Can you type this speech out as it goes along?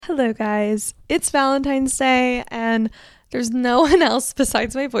Hello guys, it's Valentine's Day and there's no one else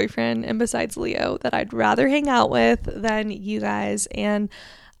besides my boyfriend and besides Leo that I'd rather hang out with than you guys. And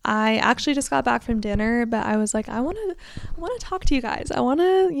I actually just got back from dinner, but I was like, I want to talk to you guys. I want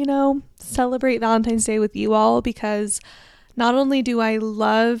to, celebrate Valentine's Day with you all, because not only do I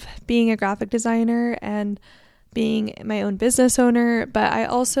love being a graphic designer and being my own business owner, but I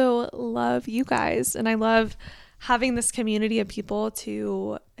also love you guys, and I love having this community of people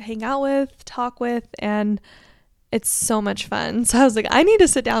to hang out with, talk with, and it's so much fun. So I was like, I need to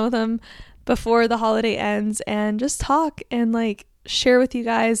sit down with them before the holiday ends and just talk and share with you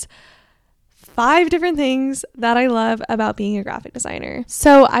guys 5 different things that I love about being a graphic designer.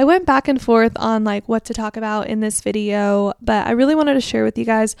 So I went back and forth on what to talk about in this video, but I really wanted to share with you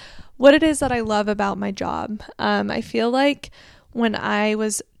guys what it is that I love about my job. I feel like when I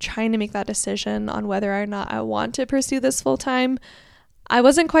was trying to make that decision on whether or not I want to pursue this full time, I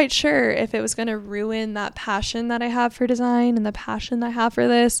wasn't quite sure if it was going to ruin that passion that I have for design and the passion that I have for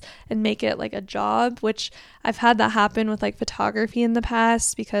this and make it like a job, which I've had that happen with photography in the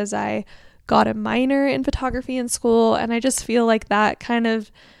past, because I got a minor in photography in school, and I just feel like that kind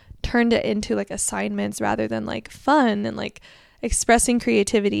of turned it into assignments rather than fun and expressing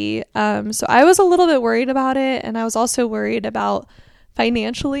creativity. So I was a little bit worried about it, and I was also worried about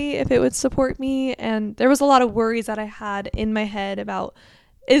financially if it would support me, and there was a lot of worries that I had in my head about,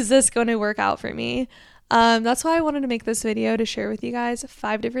 is this going to work out for me? That's why I wanted to make this video, to share with you guys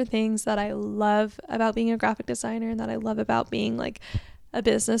 5 different things that I love about being a graphic designer and that I love about being a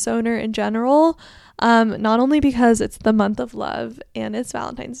business owner in general. Not only because it's the month of love and it's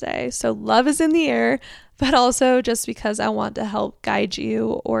Valentine's Day, so love is in the air, but also just because I want to help guide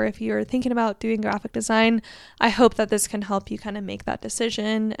you, or if you're thinking about doing graphic design, I hope that this can help you kind of make that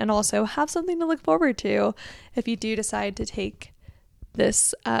decision and also have something to look forward to if you do decide to take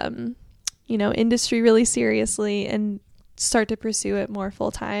this, industry really seriously and start to pursue it more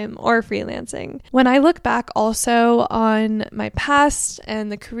full-time or freelancing. When I look back also on my past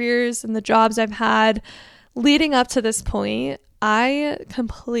and the careers and the jobs I've had leading up to this point, I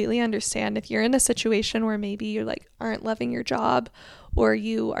completely understand if you're in a situation where maybe you aren't loving your job, or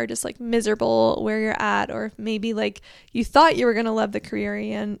you are just miserable where you're at, or if maybe you thought you were going to love the career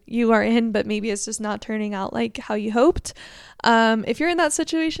you are in, but maybe it's just not turning out how you hoped. If you're in that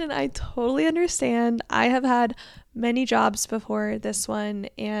situation, I totally understand. I have had many jobs before this one,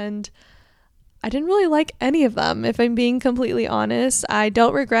 and I didn't really like any of them, if I'm being completely honest. I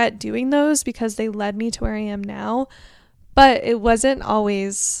don't regret doing those because they led me to where I am now, but it wasn't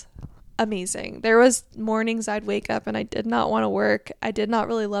always amazing. There was mornings I'd wake up and I did not want to work. I did not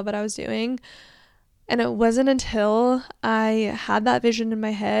really love what I was doing. And it wasn't until I had that vision in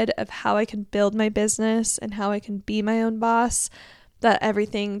my head of how I can build my business and how I can be my own boss that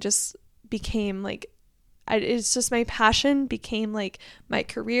everything just became it's just my passion became my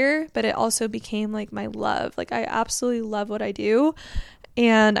career, but it also became my love. I absolutely love what I do.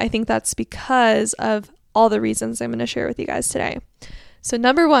 And I think that's because of all the reasons I'm going to share with you guys today. So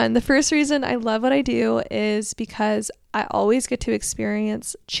number 1, the first reason I love what I do is because I always get to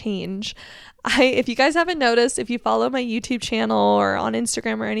experience change. If you guys haven't noticed, if you follow my YouTube channel or on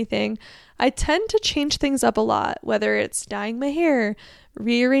Instagram or anything, I tend to change things up a lot, whether it's dyeing my hair,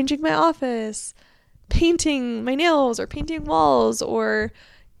 rearranging my office, painting my nails or painting walls, or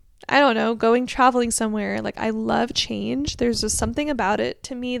I don't know, going traveling somewhere. I love change. There's just something about it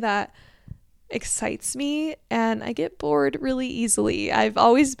to me that excites me, and I get bored really easily. I've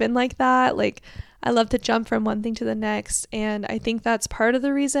always been like that. I love to jump from one thing to the next, and I think that's part of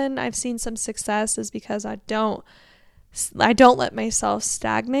the reason I've seen some success is because I don't let myself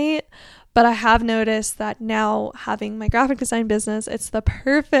stagnate. But I have noticed that now, having my graphic design business, it's the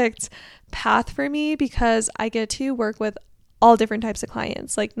perfect path for me because I get to work with all different types of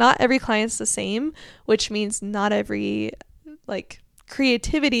clients. Not every client's the same, which means not every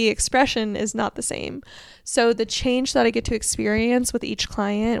creativity expression is not the same. So the change that I get to experience with each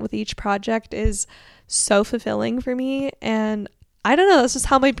client, with each project, is so fulfilling for me. And I don't know, that's just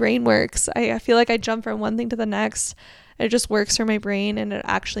how my brain works. I feel like I jump from one thing to the next. It just works for my brain, and it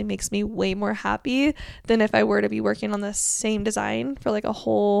actually makes me way more happy than if I were to be working on the same design for a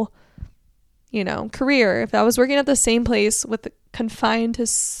whole career. If I was working at the same place with confined to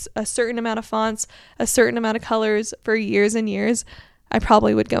a certain amount of fonts, a certain amount of colors for years and years, I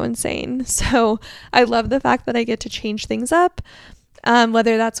probably would go insane. So I love the fact that I get to change things up,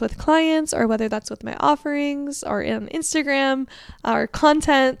 whether that's with clients or whether that's with my offerings or in Instagram or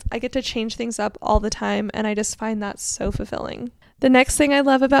content. I get to change things up all the time, and I just find that so fulfilling. The next thing I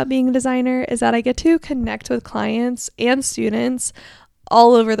love about being a designer is that I get to connect with clients and students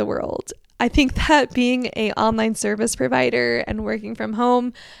all over the world. I think that being an online service provider and working from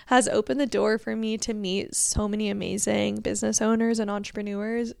home has opened the door for me to meet so many amazing business owners and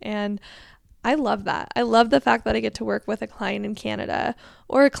entrepreneurs, and I love that. I love the fact that I get to work with a client in Canada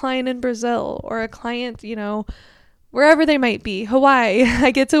or a client in Brazil or a client, wherever they might be, Hawaii. I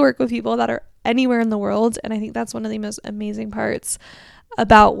get to work with people that are anywhere in the world, and I think that's one of the most amazing parts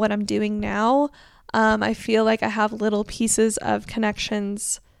about what I'm doing now. I feel like I have little pieces of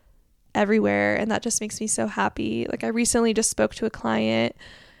connections everywhere, and that just makes me so happy. Like, I recently just spoke to a client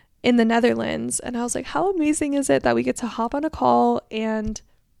in the Netherlands, and I was like, how amazing is it that we get to hop on a call and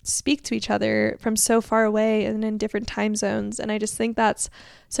speak to each other from so far away and in different time zones. And I just think that's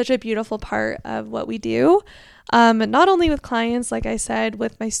such a beautiful part of what we do. Not only with clients, like I said,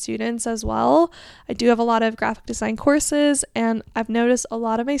 with my students as well. I do have a lot of graphic design courses, and I've noticed a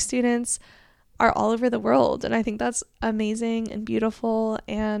lot of my students are all over the world, and I think that's amazing and beautiful.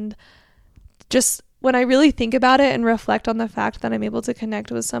 And just when I really think about it and reflect on the fact that I'm able to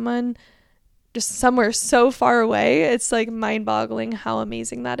connect with someone just somewhere so far away, it's like mind-boggling how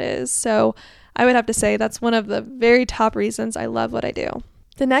amazing that is. So I would have to say that's one of the very top reasons I love what I do.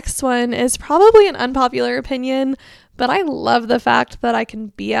 The next one is probably an unpopular opinion, but I love the fact that I can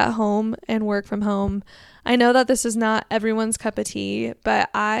be at home and work from home. I know that this is not everyone's cup of tea, but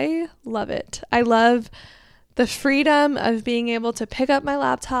I love it. I love the freedom of being able to pick up my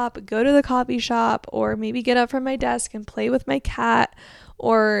laptop, go to the coffee shop, or maybe get up from my desk and play with my cat,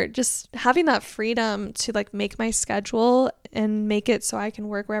 or just having that freedom to like make my schedule and make it so I can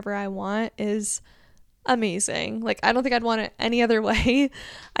work wherever I want is amazing. Like, I don't think I'd want it any other way.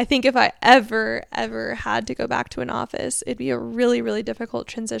 I think if I ever had to go back to an office, it'd be a really, really difficult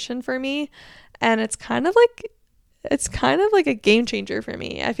transition for me. And it's kind of like a game changer for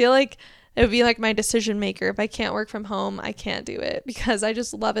me. I feel like it would be like my decision maker. If I can't work from home, I can't do it because I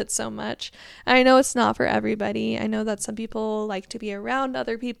just love it so much. And I know it's not for everybody. I know that some people like to be around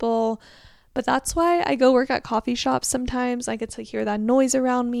other people, but that's why I go work at coffee shops sometimes. I get to hear that noise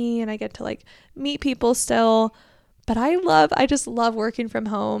around me and I get to like meet people still. But I just love working from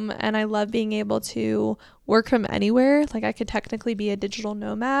home, and I love being able to work from anywhere. Like, I could technically be a digital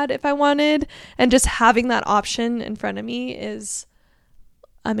nomad if I wanted, and just having that option in front of me is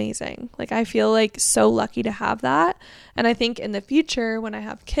amazing. Like, I feel like so lucky to have that. And I think in the future, when I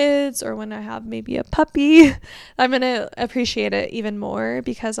have kids or when I have maybe a puppy, I'm going to appreciate it even more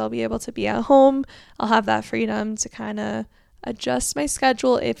because I'll be able to be at home. I'll have that freedom to kind of adjust my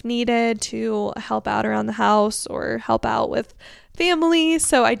schedule if needed to help out around the house or help out with family.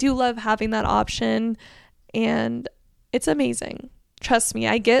 So I do love having that option, and it's amazing. Trust me,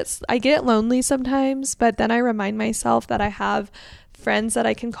 I get lonely sometimes, but then I remind myself that I have friends that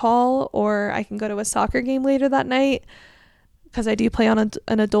I can call, or I can go to a soccer game later that night because I do play on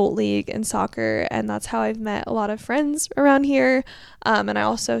an adult league in soccer, and that's how I've met a lot of friends around here. And I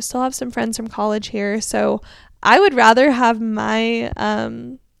also still have some friends from college here. So I would rather have my,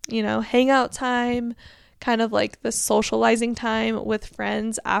 hangout time, kind of like the socializing time with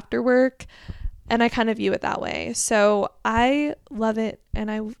friends after work. And I kind of view it that way. So I love it,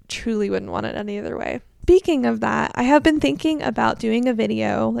 and I truly wouldn't want it any other way. Speaking of that, I have been thinking about doing a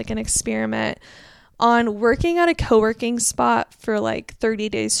video, like an experiment, on working at a co-working spot for like 30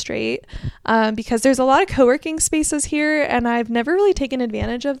 days straight, because there's a lot of co-working spaces here and I've never really taken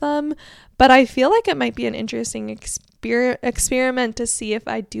advantage of them, but I feel like it might be an interesting experiment to see if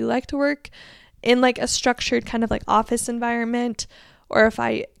I do like to work in like a structured kind of like office environment, or if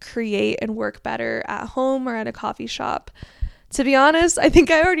I create and work better at home or at a coffee shop. To be honest, I think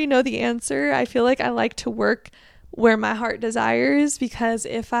I already know the answer. I feel like I like to work where my heart desires, because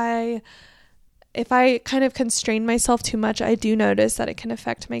if I kind of constrain myself too much, I do notice that it can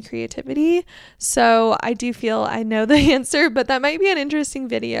affect my creativity. So I do feel I know the answer, but that might be an interesting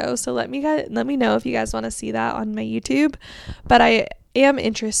video. So let me know if you guys want to see that on my YouTube. But I am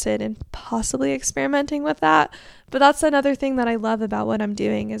interested in possibly experimenting with that. But that's another thing that I love about what I'm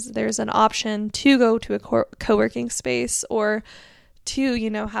doing, is there's an option to go to a co-working space, or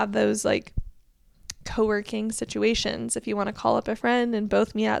to, have those like co-working situations. If you want to call up a friend and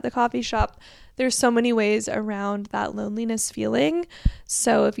both meet at the coffee shop, there's so many ways around that loneliness feeling.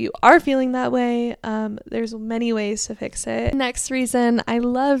 So if you are feeling that way, there's many ways to fix it. Next reason I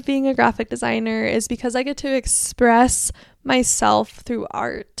love being a graphic designer is because I get to express myself through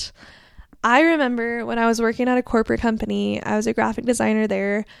art. I remember when I was working at a corporate company, I was a graphic designer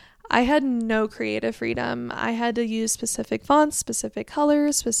there. I had no creative freedom. I had to use specific fonts, specific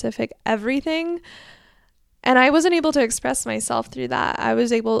colors, specific everything. And I wasn't able to express myself through that. I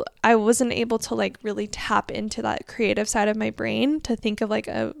wasn't able to like really tap into that creative side of my brain to think of like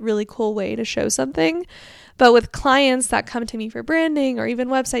a really cool way to show something. But with clients that come to me for branding or even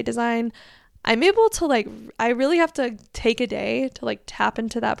website design, I'm able to like, I really have to take a day to like tap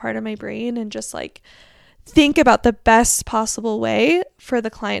into that part of my brain and just like think about the best possible way for the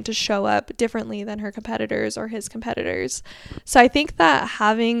client to show up differently than her competitors or his competitors. So I think that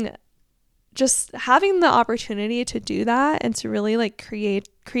having the opportunity to do that and to really like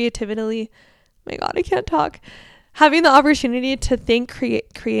creatively, my God, I can't talk. Having the opportunity to think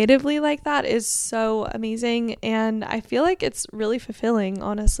creatively like that is so amazing. And I feel like it's really fulfilling,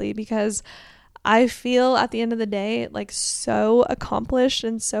 honestly, because I feel at the end of the day, like so accomplished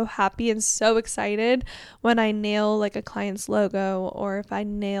and so happy and so excited when I nail like a client's logo, or if I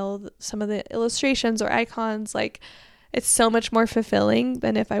nail some of the illustrations or icons. Like, it's so much more fulfilling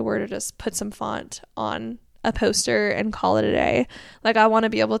than if I were to just put some font on a poster and call it a day. Like, I want to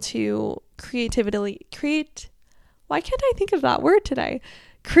be able to why can't I think of that word today?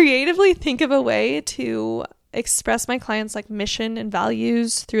 Creatively think of a way to express my clients' like mission and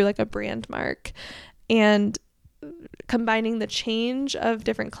values through like a brand mark, and combining the change of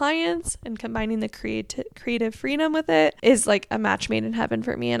different clients and combining the creative freedom with it is like a match made in heaven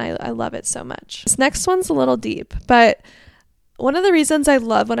for me, and I love it so much. This next one's a little deep, but one of the reasons I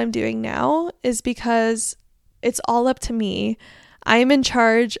love what I'm doing now is because it's all up to me. I'm in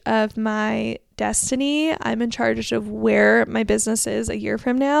charge of my destiny. I'm in charge of where my business is a year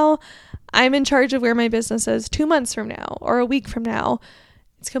from now. I'm in charge of where my business is 2 months from now or a week from now.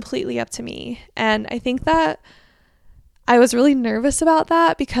 It's completely up to me. And I think that I was really nervous about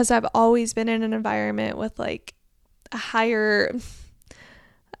that because I've always been in an environment with like a higher,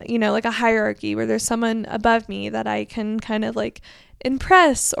 like a hierarchy where there's someone above me that I can kind of like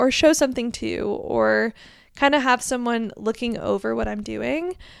impress or show something to, or kind of have someone looking over what I'm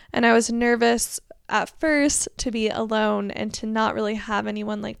doing. And I was nervous at first to be alone and to not really have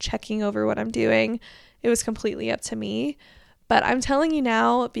anyone like checking over what I'm doing. It was completely up to me. But I'm telling you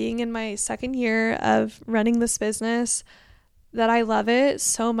now, being in my second year of running this business, that I love it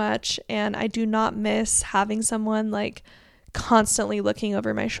so much, and I do not miss having someone like constantly looking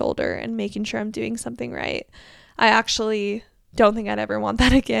over my shoulder and making sure I'm doing something right. I actually don't think I'd ever want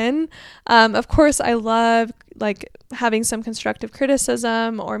that again. Of course, I love like having some constructive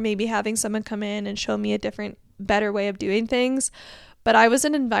criticism, or maybe having someone come in and show me a different, better way of doing things. But I was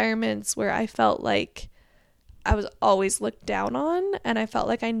in environments where I felt like I was always looked down on, and I felt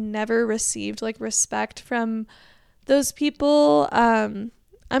like I never received like respect from those people.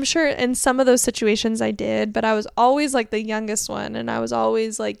 I'm sure in some of those situations I did, but I was always like the youngest one, and I was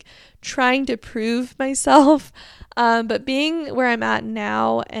always like trying to prove myself. But being where I'm at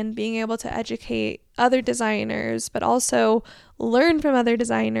now and being able to educate other designers, but also learn from other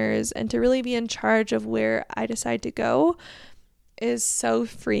designers, and to really be in charge of where I decide to go, is so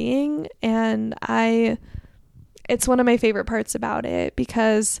freeing. And it's one of my favorite parts about it,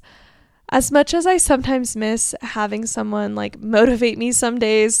 because as much as I sometimes miss having someone like motivate me some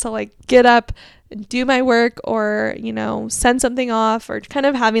days to like get up and do my work, or, send something off, or kind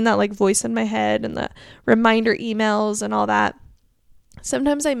of having that like voice in my head and the reminder emails and all that,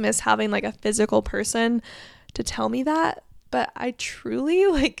 sometimes I miss having like a physical person to tell me that. But I truly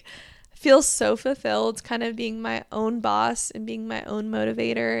like feel so fulfilled kind of being my own boss and being my own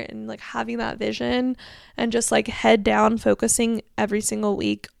motivator, and like having that vision and just like head down focusing every single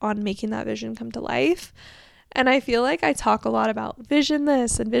week on making that vision come to life. And I feel like I talk a lot about vision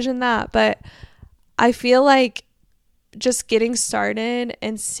this and vision that, but I feel like just getting started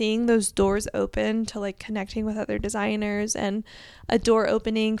and seeing those doors open to like connecting with other designers, and a door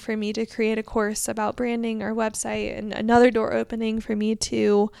opening for me to create a course about branding or website, and another door opening for me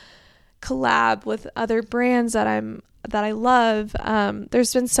to collab with other brands that I love.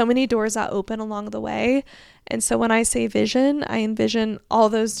 There's been so many doors that open along the way. And so when I say vision, I envision all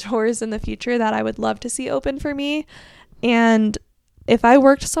those doors in the future that I would love to see open for me. And if I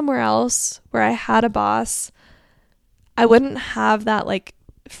worked somewhere else where I had a boss, I wouldn't have that like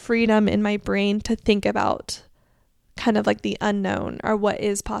freedom in my brain to think about kind of like the unknown or what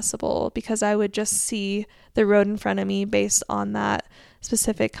is possible, because I would just see the road in front of me based on that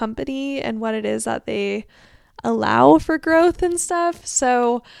specific company and what it is that they allow for growth and stuff.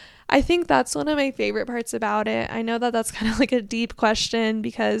 So I think that's one of my favorite parts about it. I know that that's kind of like a deep question,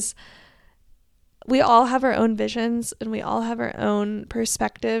 because we all have our own visions and we all have our own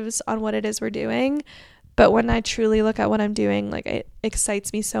perspectives on what it is we're doing. But when I truly look at what I'm doing, like, it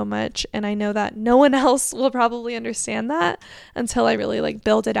excites me so much. And I know that no one else will probably understand that until I really like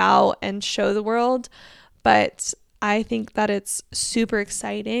build it out and show the world. but I think that it's super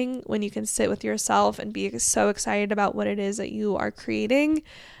exciting when you can sit with yourself and be so excited about what it is that you are creating,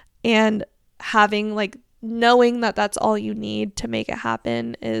 and having like knowing that that's all you need to make it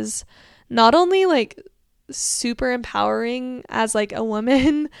happen is not only like super empowering as like a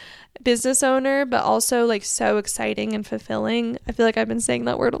woman business owner, but also like so exciting and fulfilling. I feel like I've been saying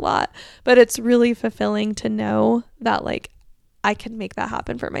that word a lot, but it's really fulfilling to know that like I can make that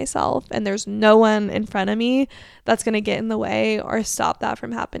happen for myself, and there's no one in front of me that's going to get in the way or stop that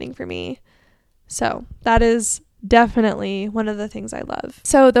from happening for me. So that is definitely one of the things I love.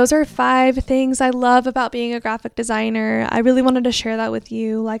 So those are 5 things I love about being a graphic designer. I really wanted to share that with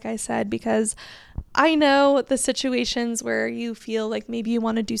you, like I said, because I know the situations where you feel like maybe you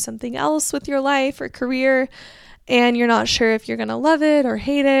want to do something else with your life or career, and you're not sure if you're going to love it or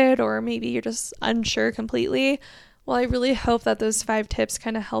hate it, or maybe you're just unsure completely. Well, I really hope that those 5 tips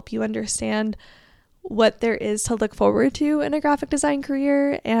kind of help you understand what there is to look forward to in a graphic design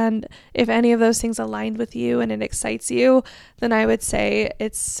career. And if any of those things aligned with you and it excites you, then I would say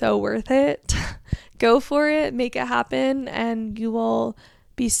it's so worth it. Go for it, make it happen, and you will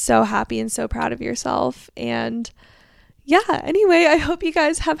be so happy and so proud of yourself. And yeah, anyway, I hope you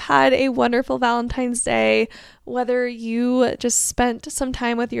guys have had a wonderful Valentine's Day, whether you just spent some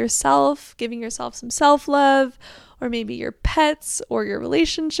time with yourself, giving yourself some self-love, or maybe your pets or your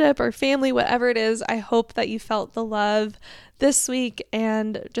relationship or family, whatever it is. I hope that you felt the love this week,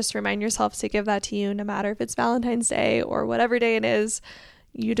 and just remind yourself to give that to you, no matter if it's Valentine's Day or whatever day it is.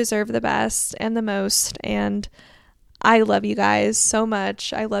 You deserve the best and the most, and I love you guys so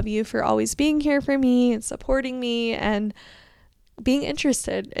much. I love you for always being here for me and supporting me and being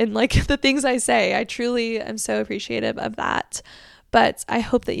interested in like the things I say. I truly am so appreciative of that. But I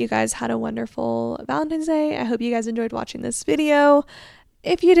hope that you guys had a wonderful Valentine's Day. I hope you guys enjoyed watching this video.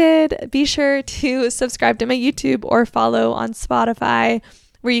 If you did, be sure to subscribe to my YouTube or follow on Spotify,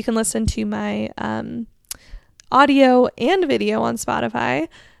 where you can listen to my audio and video on Spotify.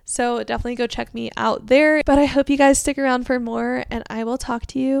 So definitely go check me out there. But I hope you guys stick around for more, and I will talk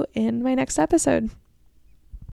to you in my next episode.